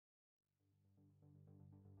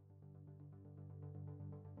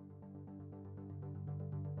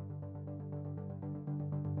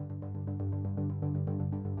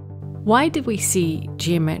Why do we see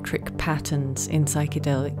geometric patterns in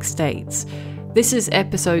psychedelic states? This is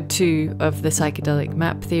episode 2 of the psychedelic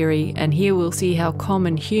map theory, and here we'll see how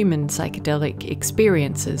common human psychedelic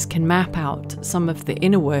experiences can map out some of the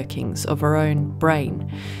inner workings of our own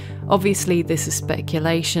brain. Obviously, this is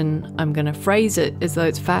speculation. I'm going to phrase it as though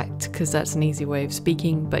it's fact, because that's an easy way of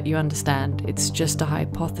speaking, but you understand, it's just a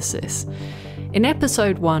hypothesis. In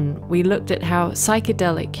episode 1, we looked at how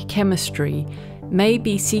psychedelic chemistry may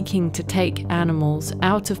be seeking to take animals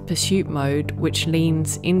out of pursuit mode, which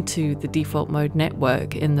leans into the default mode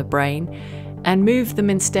network in the brain, and move them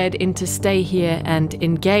instead into stay here and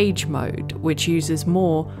engage mode, which uses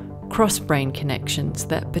more cross-brain connections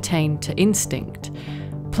that pertain to instinct.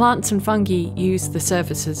 Plants and fungi use the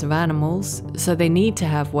surfaces of animals, so they need to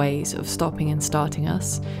have ways of stopping and starting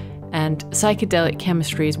us, and psychedelic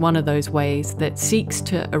chemistry is one of those ways that seeks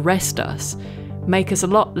to arrest us, make us a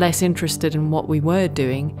lot less interested in what we were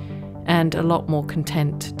doing, and a lot more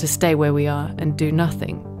content to stay where we are and do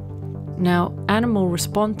nothing. Now, animal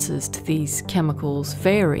responses to these chemicals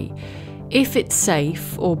vary. If it's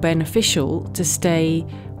safe or beneficial to stay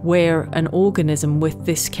where an organism with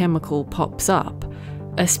this chemical pops up,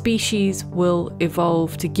 a species will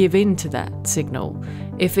evolve to give in to that signal.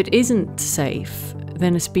 If it isn't safe,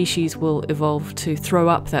 then a species will evolve to throw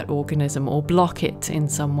up that organism or block it in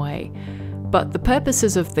some way. But the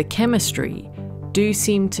purposes of the chemistry do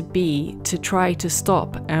seem to be to try to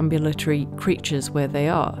stop ambulatory creatures where they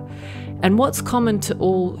are. And what's common to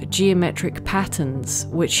all geometric patterns,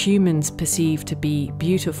 which humans perceive to be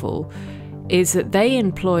beautiful, is that they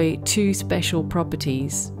employ two special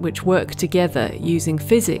properties which work together using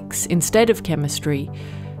physics instead of chemistry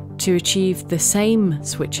to achieve the same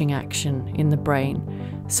switching action in the brain.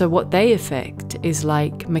 So what they affect is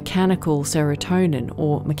like mechanical serotonin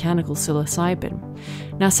or mechanical psilocybin.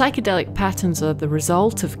 Now, psychedelic patterns are the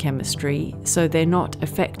result of chemistry, so they're not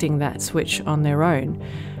affecting that switch on their own.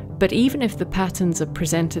 But even if the patterns are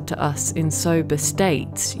presented to us in sober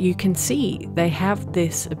states, you can see they have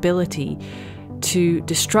this ability to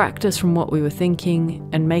distract us from what we were thinking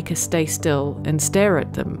and make us stay still and stare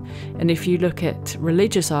at them. And if you look at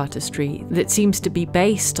religious artistry that seems to be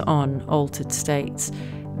based on altered states,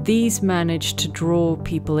 these manage to draw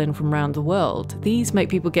people in from around the world. These make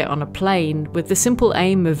people get on a plane with the simple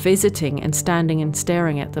aim of visiting and standing and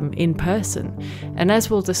staring at them in person. And as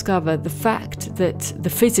we'll discover, the fact that the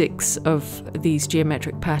physics of these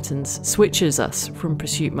geometric patterns switches us from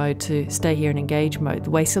pursuit mode to stay here and engage mode, the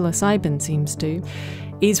way psilocybin seems to,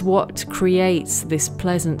 is what creates this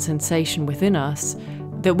pleasant sensation within us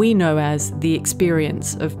that we know as the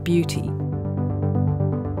experience of beauty.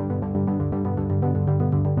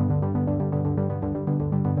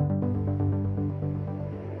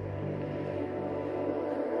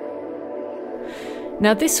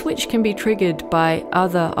 Now, this switch can be triggered by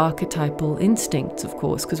other archetypal instincts, of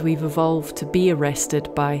course, because we've evolved to be arrested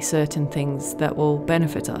by certain things that will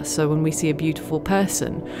benefit us. So when we see a beautiful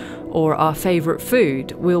person or our favourite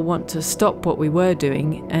food, we'll want to stop what we were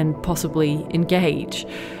doing and possibly engage.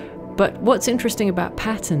 But what's interesting about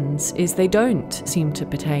patterns is they don't seem to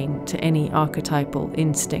pertain to any archetypal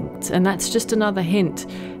instincts. And that's just another hint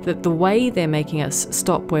that the way they're making us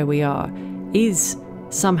stop where we are is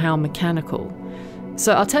somehow mechanical.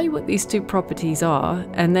 So I'll tell you what these two properties are,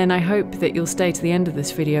 and then I hope that you'll stay to the end of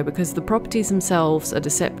this video, because the properties themselves are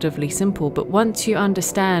deceptively simple, but once you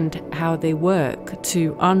understand how they work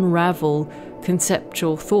to unravel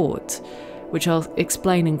conceptual thought, which I'll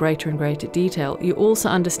explain in greater and greater detail, you also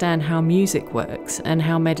understand how music works and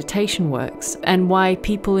how meditation works and why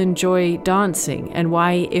people enjoy dancing and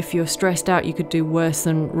why if you're stressed out you could do worse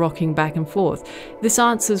than rocking back and forth. This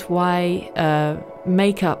answers why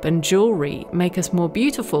makeup and jewelry make us more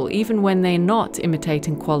beautiful, even when they're not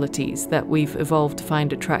imitating qualities that we've evolved to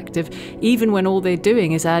find attractive, even when all they're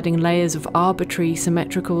doing is adding layers of arbitrary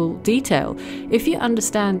symmetrical detail. If you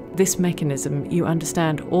understand this mechanism, you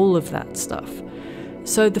understand all of that stuff.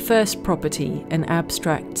 So the first property an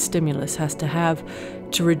abstract stimulus has to have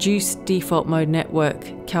to reduce default mode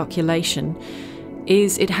network calculation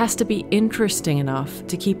is it has to be interesting enough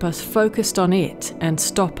to keep us focused on it and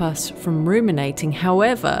stop us from ruminating.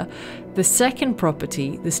 However, the second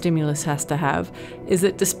property the stimulus has to have is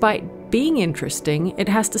that despite being interesting, it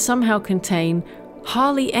has to somehow contain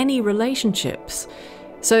hardly any relationships.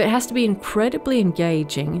 So it has to be incredibly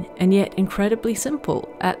engaging and yet incredibly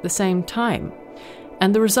simple at the same time.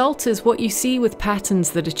 And the result is what you see with patterns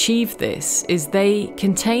that achieve this is they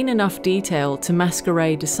contain enough detail to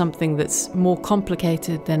masquerade as something that's more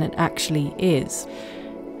complicated than it actually is.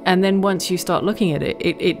 And then once you start looking at it,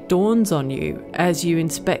 it dawns on you as you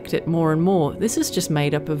inspect it more and more. This is just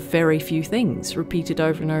made up of very few things, repeated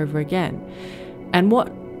over and over again. And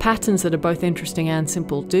what patterns that are both interesting and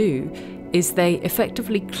simple do is they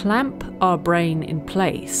effectively clamp our brain in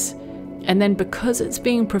place. And then because it's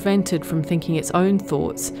being prevented from thinking its own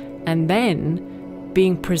thoughts and then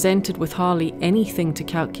being presented with hardly anything to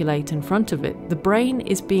calculate in front of it, the brain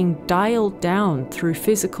is being dialed down through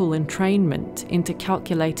physical entrainment into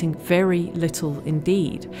calculating very little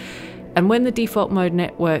indeed. And when the default mode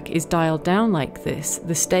network is dialed down like this,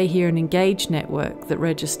 the stay here and engage network that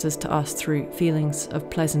registers to us through feelings of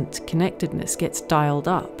pleasant connectedness gets dialed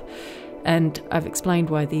up. And I've explained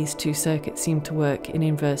why these two circuits seem to work in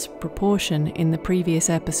inverse proportion in the previous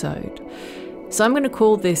episode. So I'm going to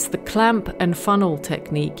call this the clamp and funnel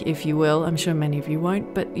technique, if you will. I'm sure many of you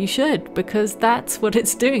won't, but you should, because that's what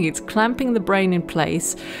it's doing. It's clamping the brain in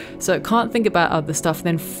place so it can't think about other stuff,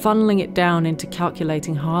 then funneling it down into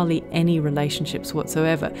calculating hardly any relationships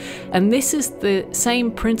whatsoever. And this is the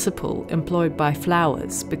same principle employed by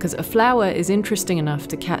flowers, because a flower is interesting enough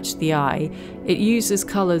to catch the eye. It uses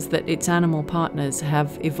colours that its animal partners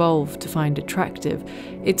have evolved to find attractive.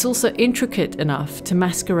 It's also intricate enough to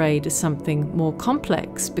masquerade as something more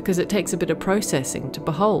complex because it takes a bit of processing to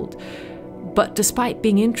behold. But despite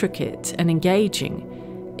being intricate and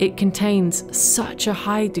engaging, it contains such a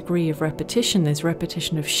high degree of repetition. There's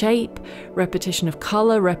repetition of shape, repetition of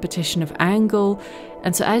colour, repetition of angle.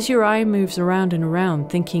 And so as your eye moves around and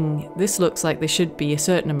around thinking this looks like there should be a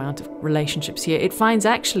certain amount of relationships here, it finds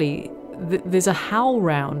actually there's a howl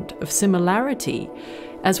round of similarity.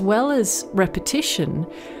 As well as repetition,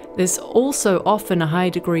 there's also often a high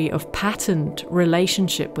degree of patterned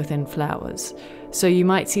relationship within flowers. So you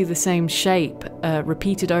might see the same shape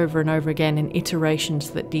repeated over and over again in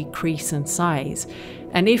iterations that decrease in size.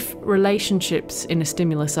 And if relationships in a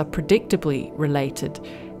stimulus are predictably related,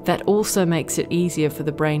 that also makes it easier for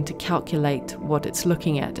the brain to calculate what it's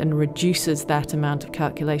looking at and reduces that amount of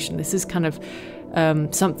calculation. This is kind of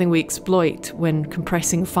something we exploit when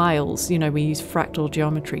compressing files. You know, we use fractal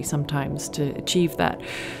geometry sometimes to achieve that.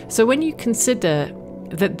 So when you consider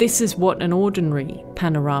that this is what an ordinary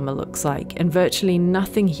panorama looks like, and virtually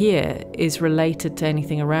nothing here is related to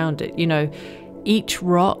anything around it, you know, each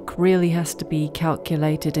rock really has to be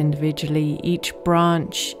calculated individually, each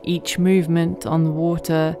branch, each movement on the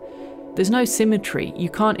water. There's no symmetry. You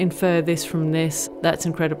can't infer this from this. That's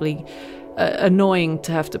incredibly annoying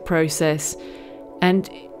to have to process. And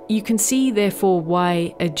you can see, therefore,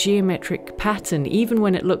 why a geometric pattern, even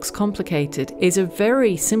when it looks complicated, is a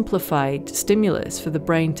very simplified stimulus for the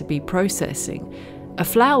brain to be processing. A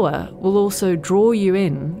flower will also draw you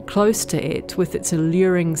in close to it with its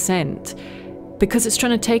alluring scent, because it's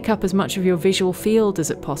trying to take up as much of your visual field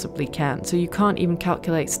as it possibly can, so you can't even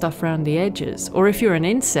calculate stuff around the edges. Or if you're an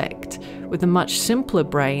insect with a much simpler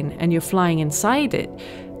brain and you're flying inside it,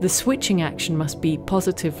 the switching action must be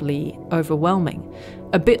positively overwhelming.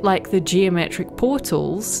 A bit like the geometric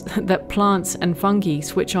portals that plants and fungi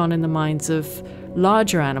switch on in the minds of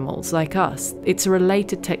larger animals like us. It's a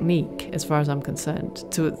related technique, as far as I'm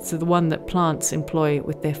concerned, to the one that plants employ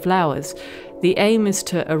with their flowers. The aim is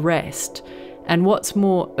to arrest. And what's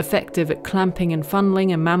more effective at clamping and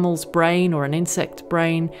funneling a mammal's brain or an insect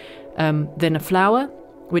brain than a flower,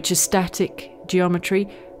 which is static geometry?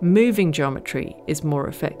 Moving geometry is more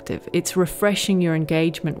effective. It's refreshing your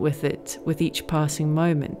engagement with it with each passing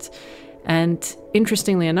moment. And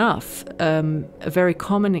interestingly enough, a very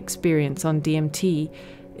common experience on DMT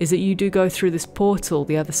is that you do go through this portal,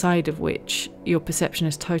 the other side of which your perception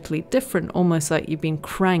is totally different, almost like you've been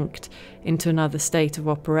cranked into another state of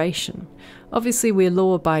operation. Obviously, we're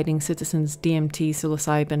law-abiding citizens. DMT,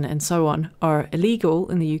 psilocybin, and so on are illegal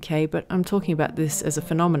in the UK, but I'm talking about this as a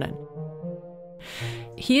phenomenon.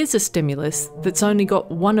 Here's a stimulus that's only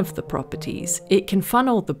got one of the properties. It can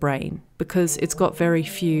funnel the brain because it's got very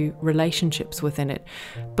few relationships within it.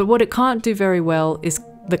 But what it can't do very well is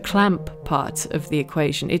the clamp part of the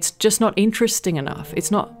equation. It's just not interesting enough.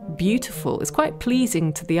 It's not beautiful. It's quite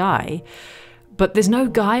pleasing to the eye, but there's no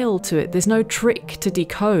guile to it. There's no trick to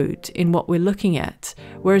decode in what we're looking at.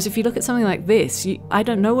 Whereas if you look at something like this, I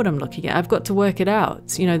don't know what I'm looking at. I've got to work it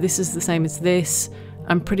out. You know, this is the same as this.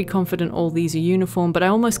 I'm pretty confident all these are uniform, but I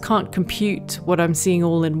almost can't compute what I'm seeing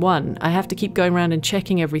all in one. I have to keep going around and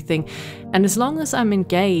checking everything. And as long as I'm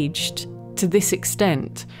engaged to this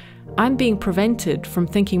extent, I'm being prevented from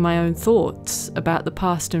thinking my own thoughts about the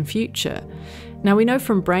past and future. Now, we know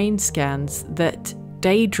from brain scans that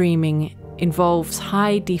daydreaming involves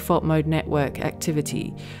high default mode network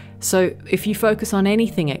activity. So if you focus on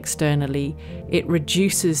anything externally, it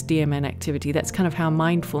reduces DMN activity. That's kind of how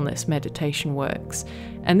mindfulness meditation works.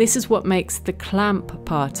 And this is what makes the clamp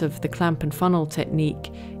part of the clamp and funnel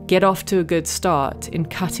technique get off to a good start in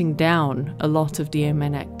cutting down a lot of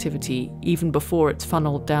DMN activity, even before it's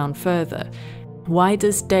funneled down further. Why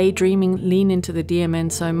does daydreaming lean into the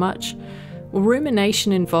DMN so much? Well,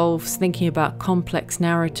 rumination involves thinking about complex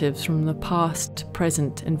narratives from the past,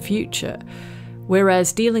 present, and future.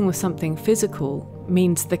 Whereas dealing with something physical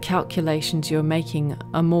means the calculations you're making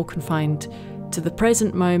are more confined to the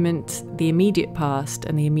present moment, the immediate past,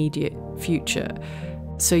 and the immediate future.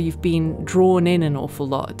 So you've been drawn in an awful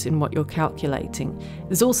lot in what you're calculating.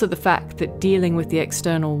 There's also the fact that dealing with the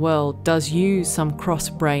external world does use some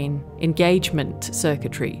cross-brain engagement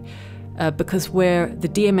circuitry, because where the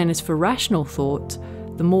DMN is for rational thought,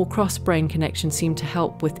 the more cross-brain connections seem to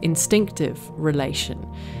help with instinctive relation.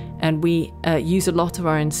 And we use a lot of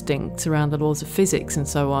our instincts around the laws of physics and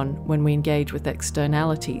so on when we engage with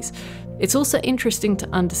externalities. It's also interesting to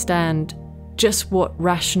understand just what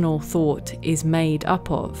rational thought is made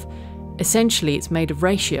up of. Essentially, it's made of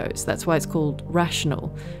ratios. That's why it's called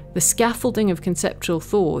rational. The scaffolding of conceptual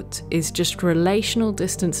thought is just relational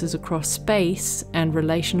distances across space and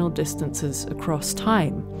relational distances across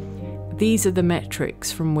time. These are the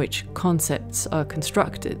metrics from which concepts are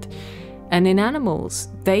constructed. And in animals,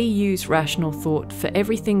 they use rational thought for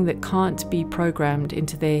everything that can't be programmed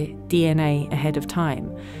into their DNA ahead of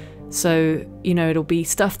time. So, it'll be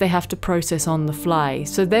stuff they have to process on the fly.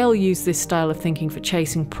 So they'll use this style of thinking for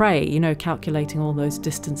chasing prey, calculating all those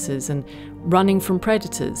distances and running from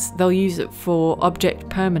predators. They'll use it for object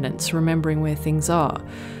permanence, remembering where things are,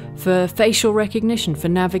 for facial recognition, for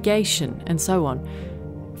navigation, and so on.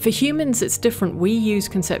 For humans, it's different. We use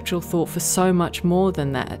conceptual thought for so much more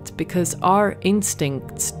than that, because our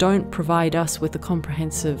instincts don't provide us with a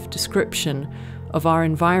comprehensive description of our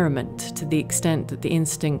environment to the extent that the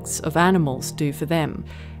instincts of animals do for them.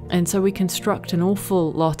 And so we construct an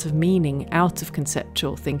awful lot of meaning out of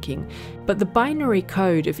conceptual thinking. But the binary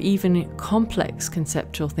code of even complex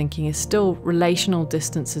conceptual thinking is still relational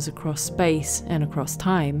distances across space and across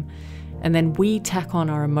time. And then we tack on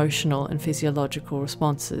our emotional and physiological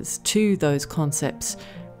responses to those concepts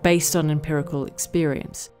based on empirical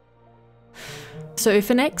experience. So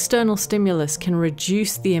if an external stimulus can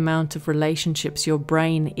reduce the amount of relationships your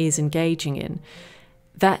brain is engaging in,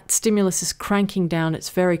 that stimulus is cranking down its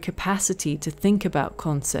very capacity to think about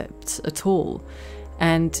concepts at all.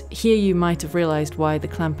 And here you might have realized why the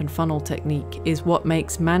clamp and funnel technique is what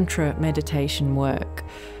makes mantra meditation work.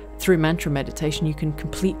 Through mantra meditation, you can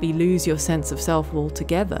completely lose your sense of self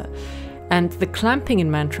altogether. And the clamping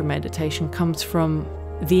in mantra meditation comes from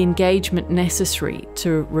the engagement necessary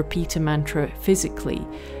to repeat a mantra physically.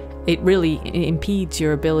 It really impedes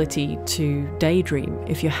your ability to daydream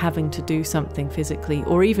if you're having to do something physically,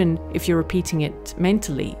 or even if you're repeating it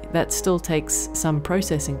mentally, that still takes some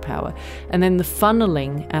processing power. And then the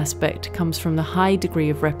funneling aspect comes from the high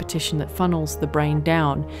degree of repetition that funnels the brain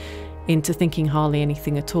down into thinking hardly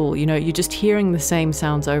anything at all. You're just hearing the same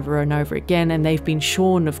sounds over and over again, and they've been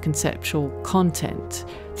shorn of conceptual content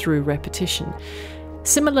through repetition.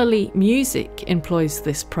 Similarly, music employs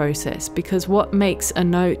this process because what makes a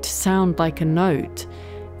note sound like a note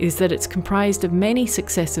is that it's comprised of many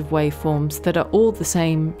successive waveforms that are all the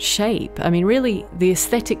same shape. I mean, really, the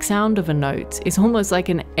aesthetic sound of a note is almost like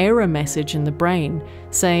an error message in the brain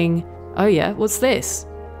saying, oh yeah, what's this?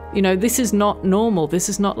 This is not normal. This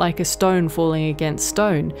is not like a stone falling against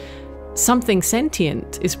stone. Something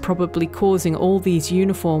sentient is probably causing all these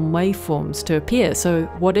uniform waveforms to appear. So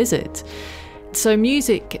what is it? So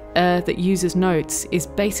music that uses notes is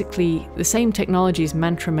basically the same technology as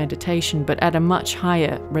mantra meditation, but at a much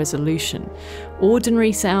higher resolution.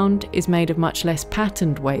 Ordinary sound is made of much less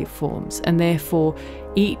patterned waveforms, and therefore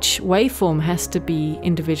each waveform has to be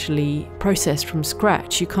individually processed from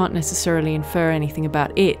scratch. You can't necessarily infer anything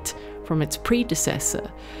about it from its predecessor.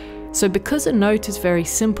 So because a note is very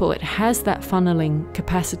simple, it has that funneling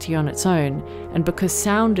capacity on its own, and because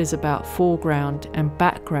sound is about foreground and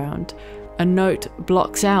background, a note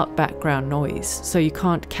blocks out background noise, so you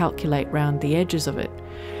can't calculate round the edges of it.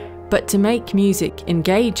 But to make music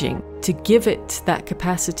engaging, to give it that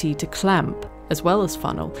capacity to clamp as well as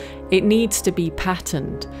funnel, it needs to be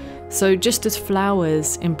patterned. So just as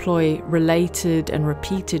flowers employ related and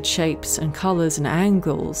repeated shapes and colours and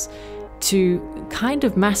angles to kind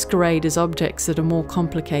of masquerade as objects that are more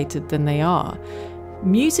complicated than they are,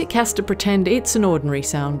 music has to pretend it's an ordinary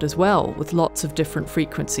sound as well, with lots of different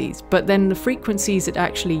frequencies, but then the frequencies it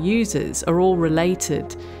actually uses are all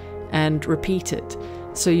related and repeated.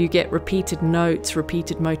 So you get repeated notes,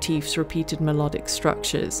 repeated motifs, repeated melodic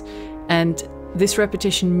structures. And this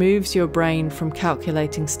repetition moves your brain from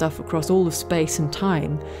calculating stuff across all of space and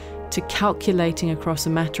time to calculating across a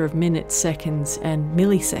matter of minutes, seconds, and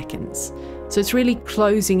milliseconds. So it's really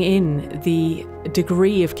closing in the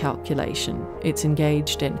degree of calculation it's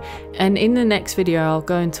engaged in. And in the next video, I'll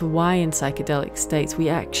go into why in psychedelic states we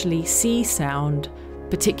actually see sound,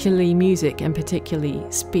 particularly music and particularly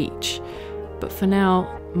speech. But for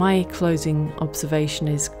now, my closing observation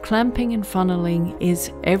is clamping and funneling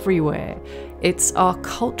is everywhere. It's our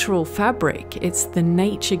cultural fabric. It's the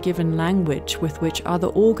nature-given language with which other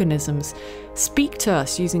organisms speak to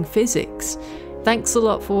us using physics. Thanks a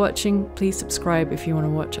lot for watching. Please subscribe if you want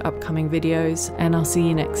to watch upcoming videos, and I'll see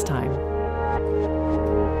you next time.